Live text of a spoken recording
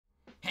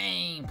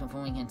Hey,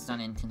 before we get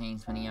started in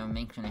today's video,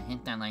 make sure to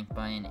hit that like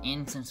button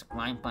and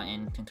subscribe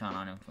button to turn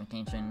on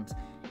notifications.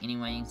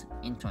 Anyways,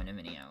 enjoy the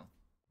video.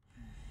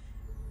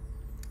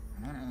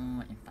 I don't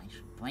know if I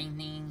should play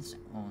these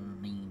or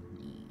leave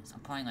these. I'm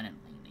probably gonna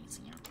leave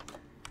these here.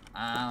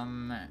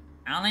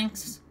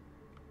 Alex?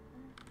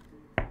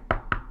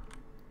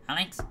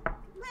 Alex?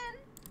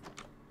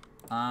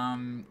 Are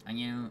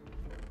you...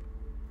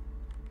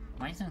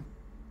 Why is there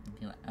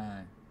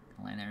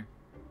glitter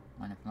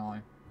on the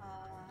floor?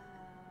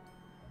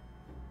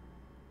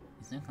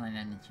 Is there glitter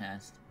in the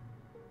chest?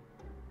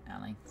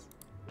 Alex?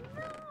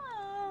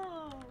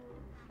 No!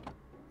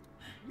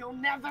 You'll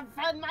never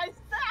find my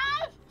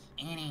stuff!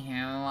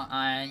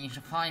 Anywho, you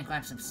should probably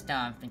grab some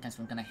stuff because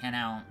we're gonna head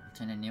out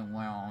to the new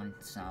world,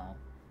 so...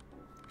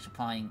 You should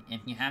probably,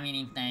 if you have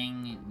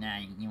anything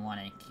that you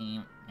want to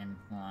keep and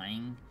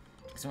flying,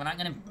 so we're not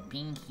gonna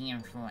be here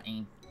for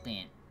a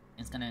bit.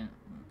 It's gonna...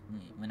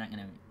 We're not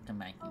gonna come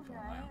back here for a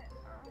while.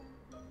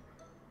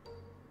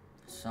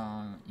 So,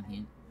 if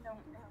you... Don't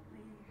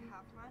really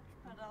have much,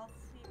 but I'll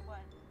see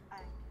what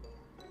I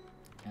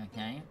can.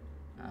 Okay.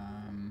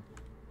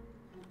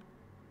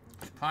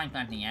 Should probably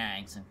grab the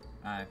eggs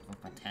for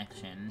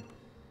protection.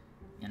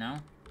 You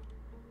know?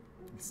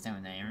 It's still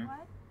there.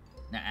 What?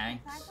 The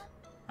eggs.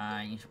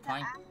 You should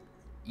probably...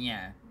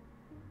 Yeah.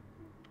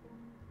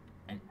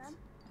 It's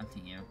up to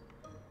you.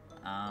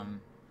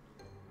 Found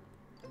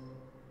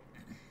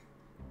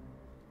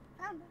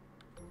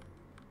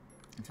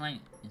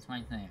it. It's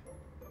right there.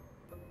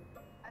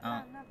 I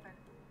found nothing.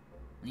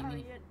 What do you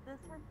mean?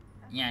 This one?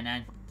 Okay.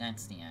 Yeah,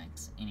 that's the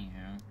eggs.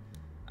 Anywho.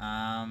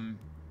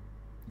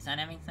 Is that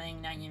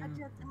everything that you... I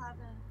just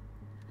haven't...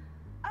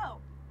 Oh,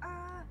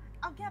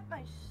 I'll get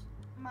my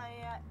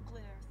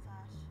glitter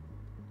sash.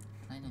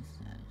 Glitter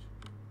sash?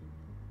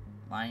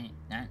 Why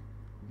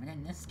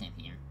did this get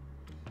here?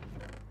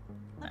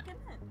 Look at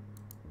it.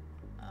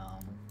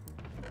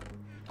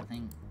 I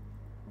think...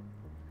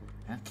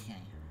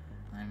 Okay.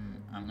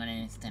 I'm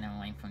gonna stay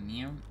away from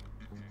you.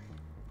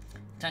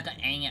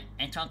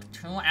 It took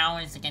 2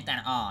 hours to get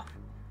that off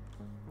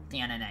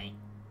the other day.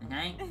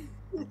 Okay?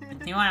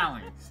 2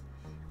 hours.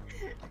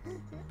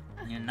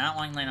 You're not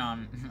one lit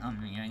on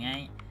me,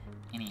 okay?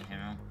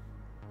 Anywho.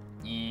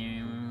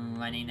 You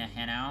ready to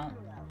head out?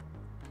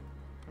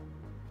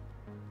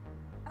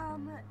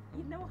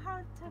 You know how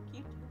it took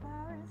you 2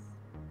 hours?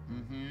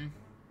 Mm-hmm.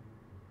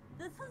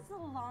 This is a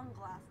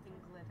long-lasting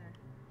glitter.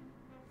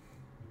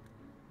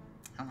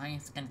 How long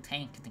is it gonna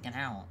take to get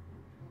out?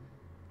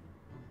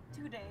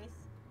 2 days.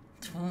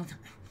 2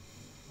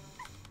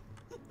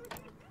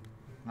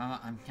 Well,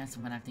 I guess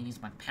I'm gonna have to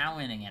use my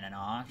power to get it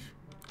off.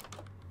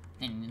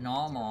 And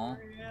normal.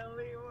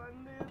 Really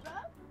want to do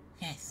that?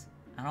 Yes,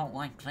 I don't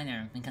want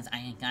glitter because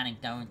I gotta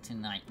go to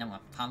like the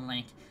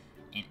Republic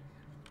and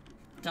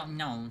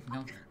no.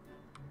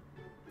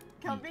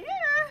 Come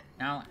here!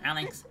 No,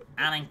 Alex,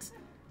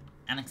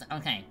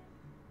 okay.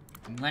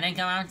 I'm gonna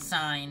go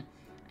outside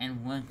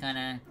and we're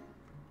gonna,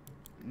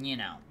 you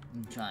know,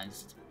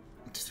 just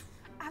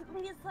At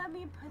least let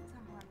me put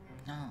some on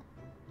there.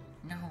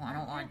 No, I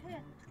don't want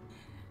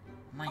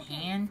my Okay,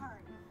 hand. fine.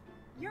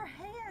 Your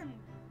hand.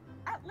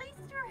 At least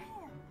your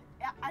hand.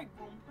 I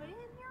won't put it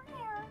in your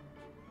hair,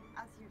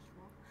 as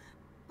usual,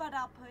 but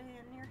I'll put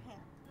it in your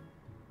hand.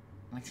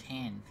 Which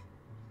hand?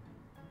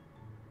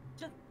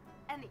 Just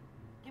any.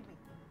 Give me.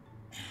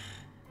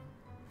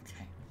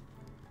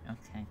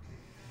 Okay.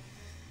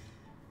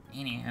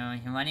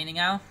 Anywho, you ready to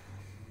go?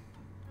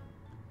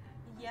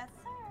 Yes,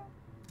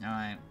 sir.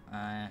 Alright,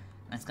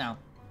 let's go.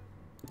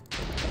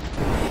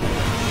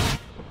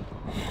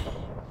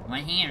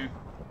 Right here.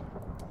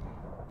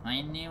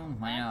 My new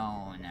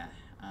world.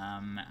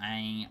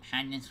 I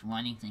had this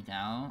ready to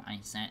go. I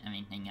set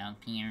everything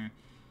up here.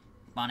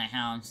 Bought a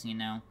house, you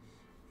know,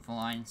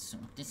 for it. So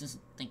this is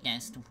the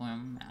guest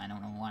room. I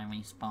don't know why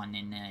we spawned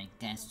in the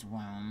guest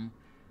room,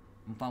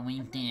 but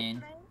we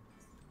did.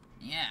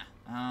 Yeah,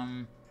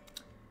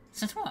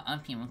 since we're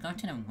up here, we'll go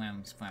to the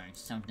rooms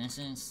first. So this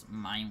is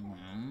my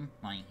room,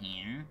 right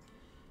here.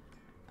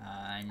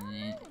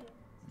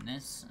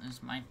 This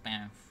is my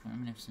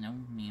bathroom. There's no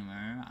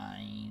mirror.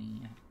 I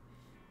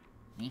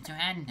need to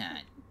add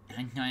that.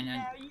 I'm gonna...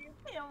 Now you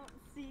can't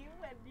see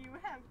when you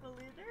have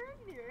glitter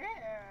in your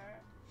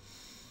hair.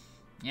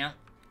 Yep.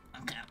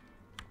 Okay.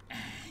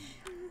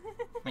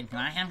 Wait, do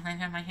I have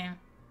glitter in my hair?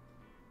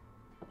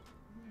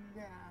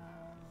 No.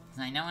 Cause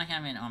I know I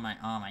have it on my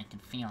arm. I can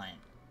feel it.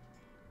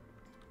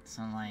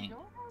 So like... You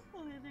don't have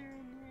glitter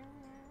in your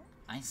hair.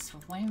 I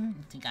swear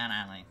to God,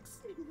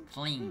 Alex.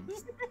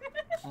 Please.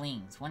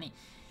 Please. What do you...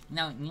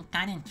 No, you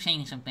gotta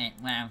change a bit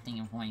when after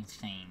your voice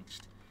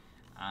changed.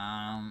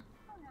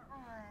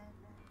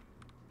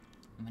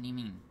 What do you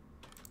mean?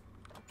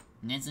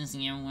 This is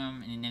your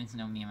room and there's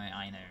no mirror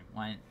either.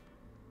 What?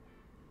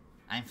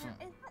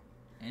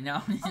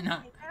 No,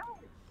 no.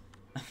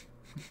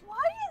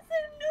 Why is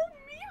there no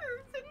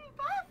mirrors in the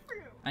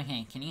bathroom?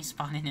 Okay, can you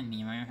spawn in a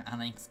mirror,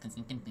 Alex? Cause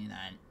you can do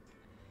that.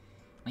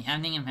 We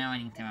have the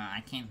ability to.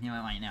 I can't do it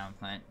right now,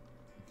 but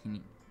can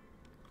you...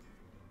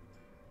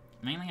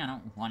 Mainly I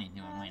don't want to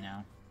do it right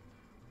now.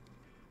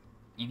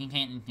 If you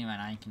can't do it,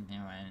 I can do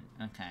it.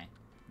 Okay.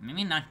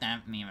 Maybe not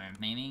that mirror.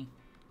 Maybe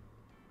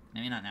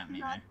not that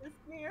mirror. Not this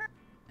mirror?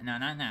 No,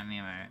 not that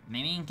mirror.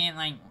 Maybe you get,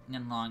 like, the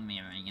long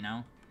mirror, you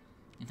know?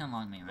 It's a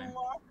long mirror.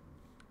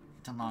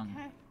 It's a long...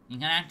 Okay. You're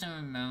gonna have to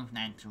remove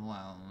that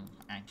glow,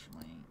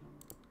 actually.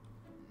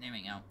 There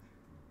we go.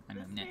 I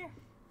moved it.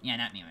 Yeah,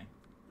 that mirror.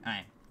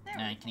 Alright.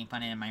 Can you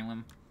put it in my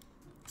room?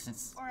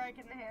 Since... Or I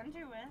can hand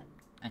you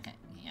it. Okay,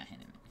 yeah, hit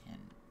it.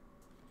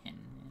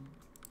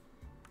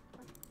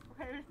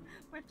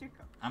 Where'd you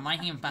go? I'm right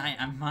here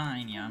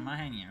behind you. I'm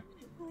behind you.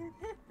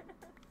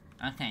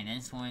 Okay,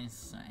 this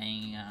was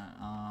a,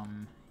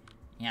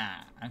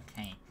 yeah,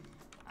 okay.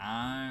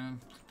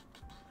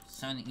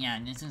 So, yeah,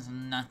 this is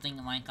nothing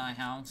like our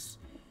house.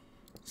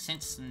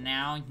 Since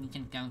now you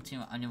can go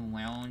to other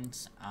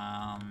worlds,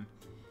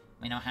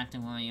 we don't have to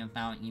worry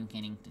about you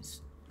getting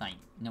this, like,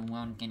 the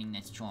world getting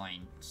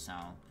destroyed, so...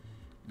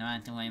 Don't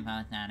have to worry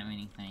about that or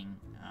anything,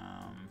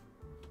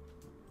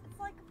 It's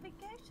like a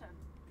vacation.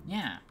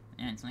 Yeah,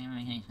 it's like a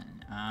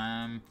vacation.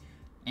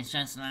 It's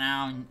just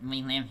now,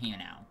 we live here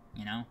now,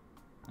 you know?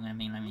 I'm gonna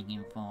be living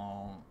here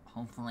for,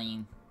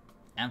 hopefully,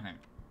 ever.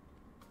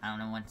 I don't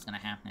know what's gonna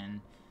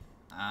happen.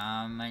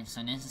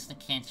 So this is the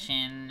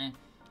kitchen.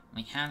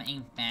 We have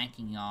a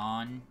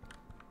backyard.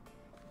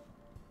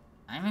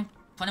 I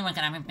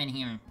haven't been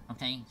here,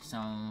 okay? So,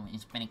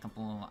 it's been a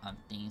couple of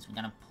days. We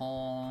got a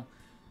pool.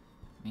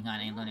 We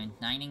got a little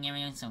dining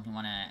area, so if we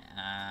wanna,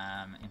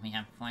 if we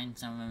have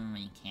friends over,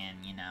 we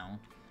can, you know,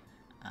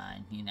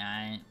 do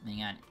that. We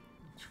got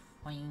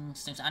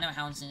twins. There's other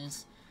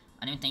houses,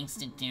 other things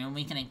to do.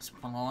 We can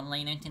explore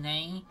later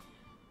today,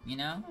 you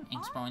know?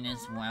 Explore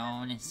this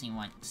world and see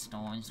what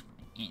stores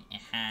it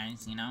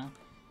has, you know?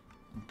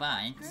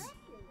 But,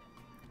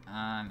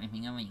 if we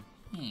go over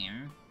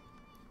here,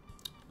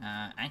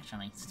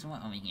 actually, let's do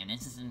it over here.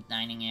 This is the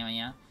dining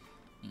area,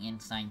 the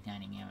inside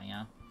dining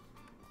area.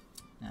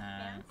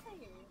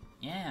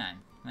 Yeah,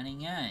 pretty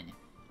good.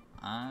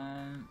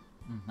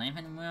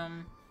 Living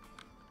room.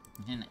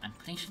 Then I'm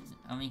pretty sure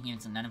over here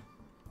is another.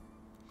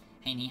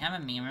 Hey, do you have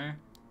a mirror?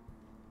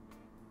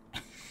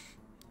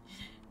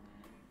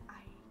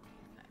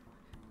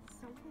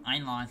 I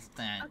lost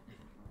that.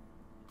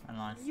 I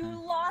lost. You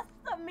lost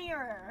the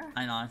mirror.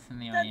 I lost the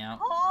mirror. The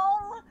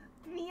tall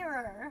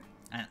mirror.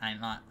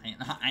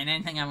 I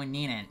didn't think I would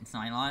need it, so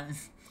I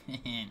lost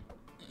it.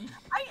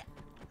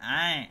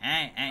 Hey.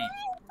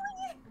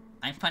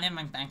 I put it in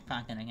my back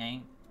pocket,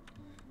 okay?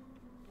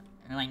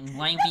 Like,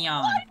 way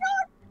beyond. Why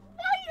not?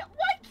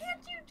 Why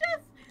can't you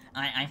just...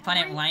 I put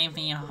it way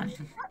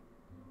beyond.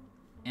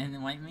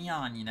 And way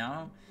beyond, you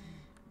know?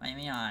 Way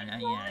beyond, oh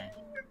yeah.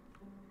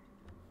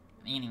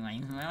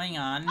 Anyways, moving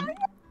on. I am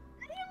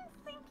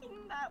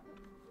thinking that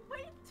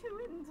way too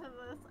into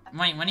this.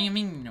 Wait, what do you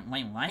mean?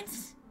 Wait, what?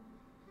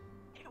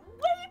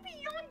 Way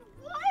beyond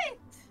what?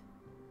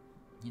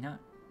 You know...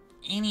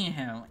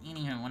 Anywho,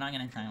 we're not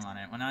gonna talk about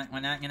it. We're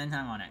not gonna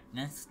talk about it.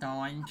 This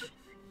storage,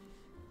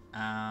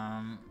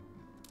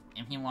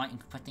 if you want, you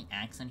can put the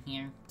axe in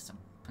here, because I'm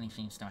pretty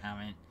sure you still have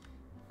it.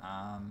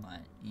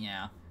 But,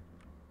 yeah.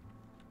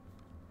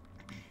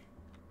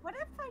 What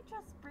if I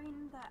just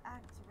bring the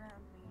axe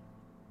around me?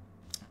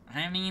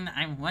 I mean,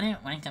 I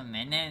wouldn't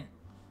recommend it,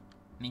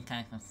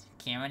 because of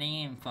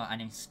security and for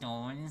other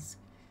stores.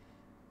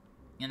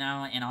 You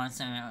know, and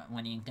also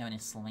when you go to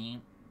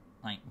sleep.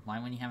 Like, why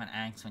would you have an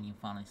axe when you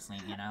fall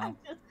asleep, you know?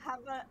 I just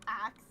have an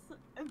axe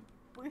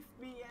with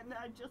me and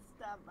I just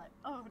stab my...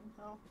 Oh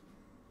no.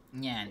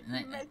 Yeah,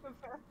 you make a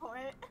fair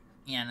point.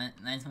 Yeah,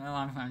 let's move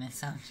on from this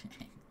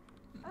subject.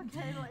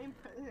 Okay, let me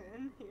put it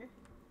in here.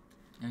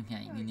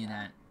 Okay, you can do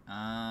that.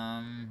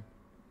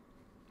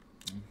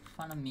 In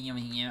front of me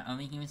over here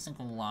is the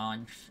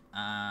garage.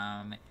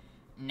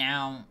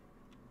 Now,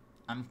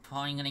 I'm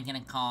probably gonna get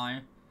a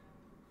car.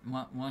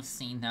 We'll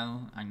see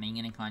though. I may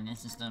get a car.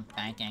 This is the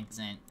back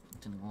exit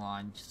to the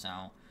garage,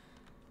 so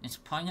it's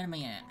probably gonna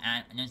be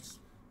there's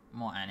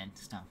more added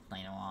stuff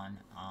later on.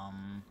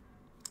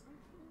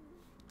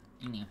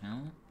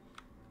 Anywho,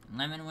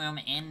 living room,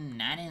 and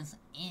that is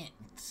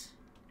it.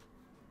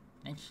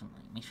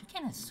 Literally, we should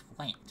get a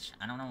switch.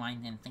 I don't know why I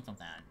didn't think of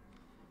that.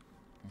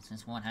 This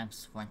is what have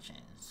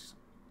switches.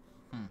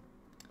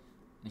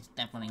 It's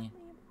definitely.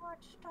 We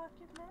watch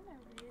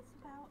documentaries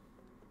about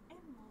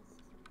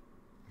animals.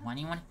 Why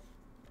do you want?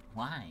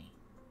 Why?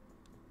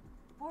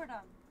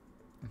 Boredom.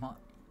 Well,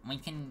 we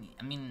can.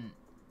 I mean,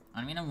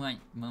 I don't know what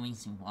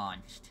movies you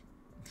watched,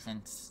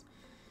 since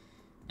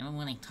never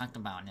really talked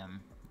about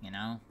them. You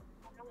know.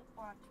 I don't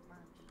watch much.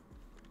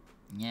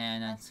 Yeah,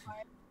 that's. Why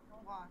I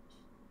don't watch.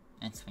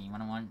 That's what you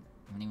wanna watch.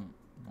 When you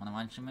wanna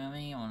watch a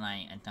movie or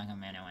like a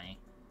documentary?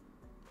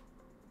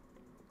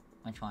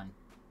 Which one?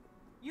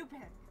 You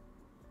pick.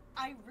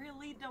 I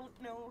really don't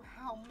know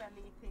how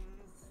many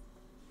things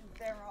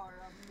there are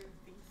of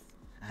movies.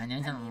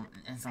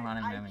 There's a lot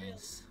of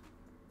movies.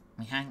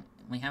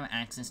 We have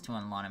access to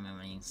a lot of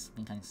movies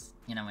because,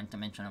 you know, we're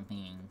dimensional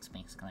beings,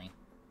 basically.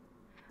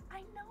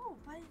 I know,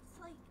 but it's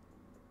like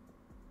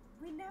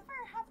we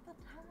never have the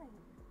time.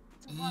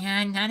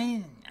 Yeah, that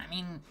is, I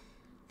mean,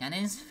 that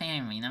is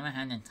fair. We never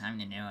had the time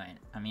to do it.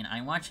 I mean,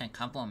 I watched a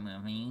couple of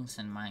movies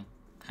in my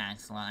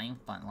past life,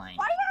 but like...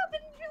 Why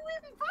haven't you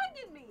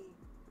invited me?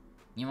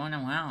 You weren't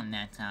around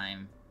that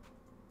time.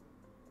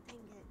 Dang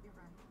it, you're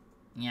right.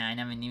 Yeah, I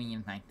never knew you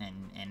back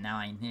then, and now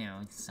I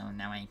do, so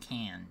now I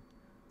can.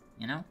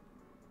 You know?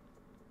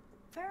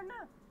 Fair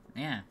enough.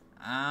 Yeah.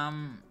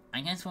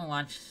 I guess we'll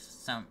watch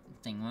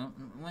something.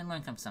 We'll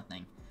look up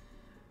something.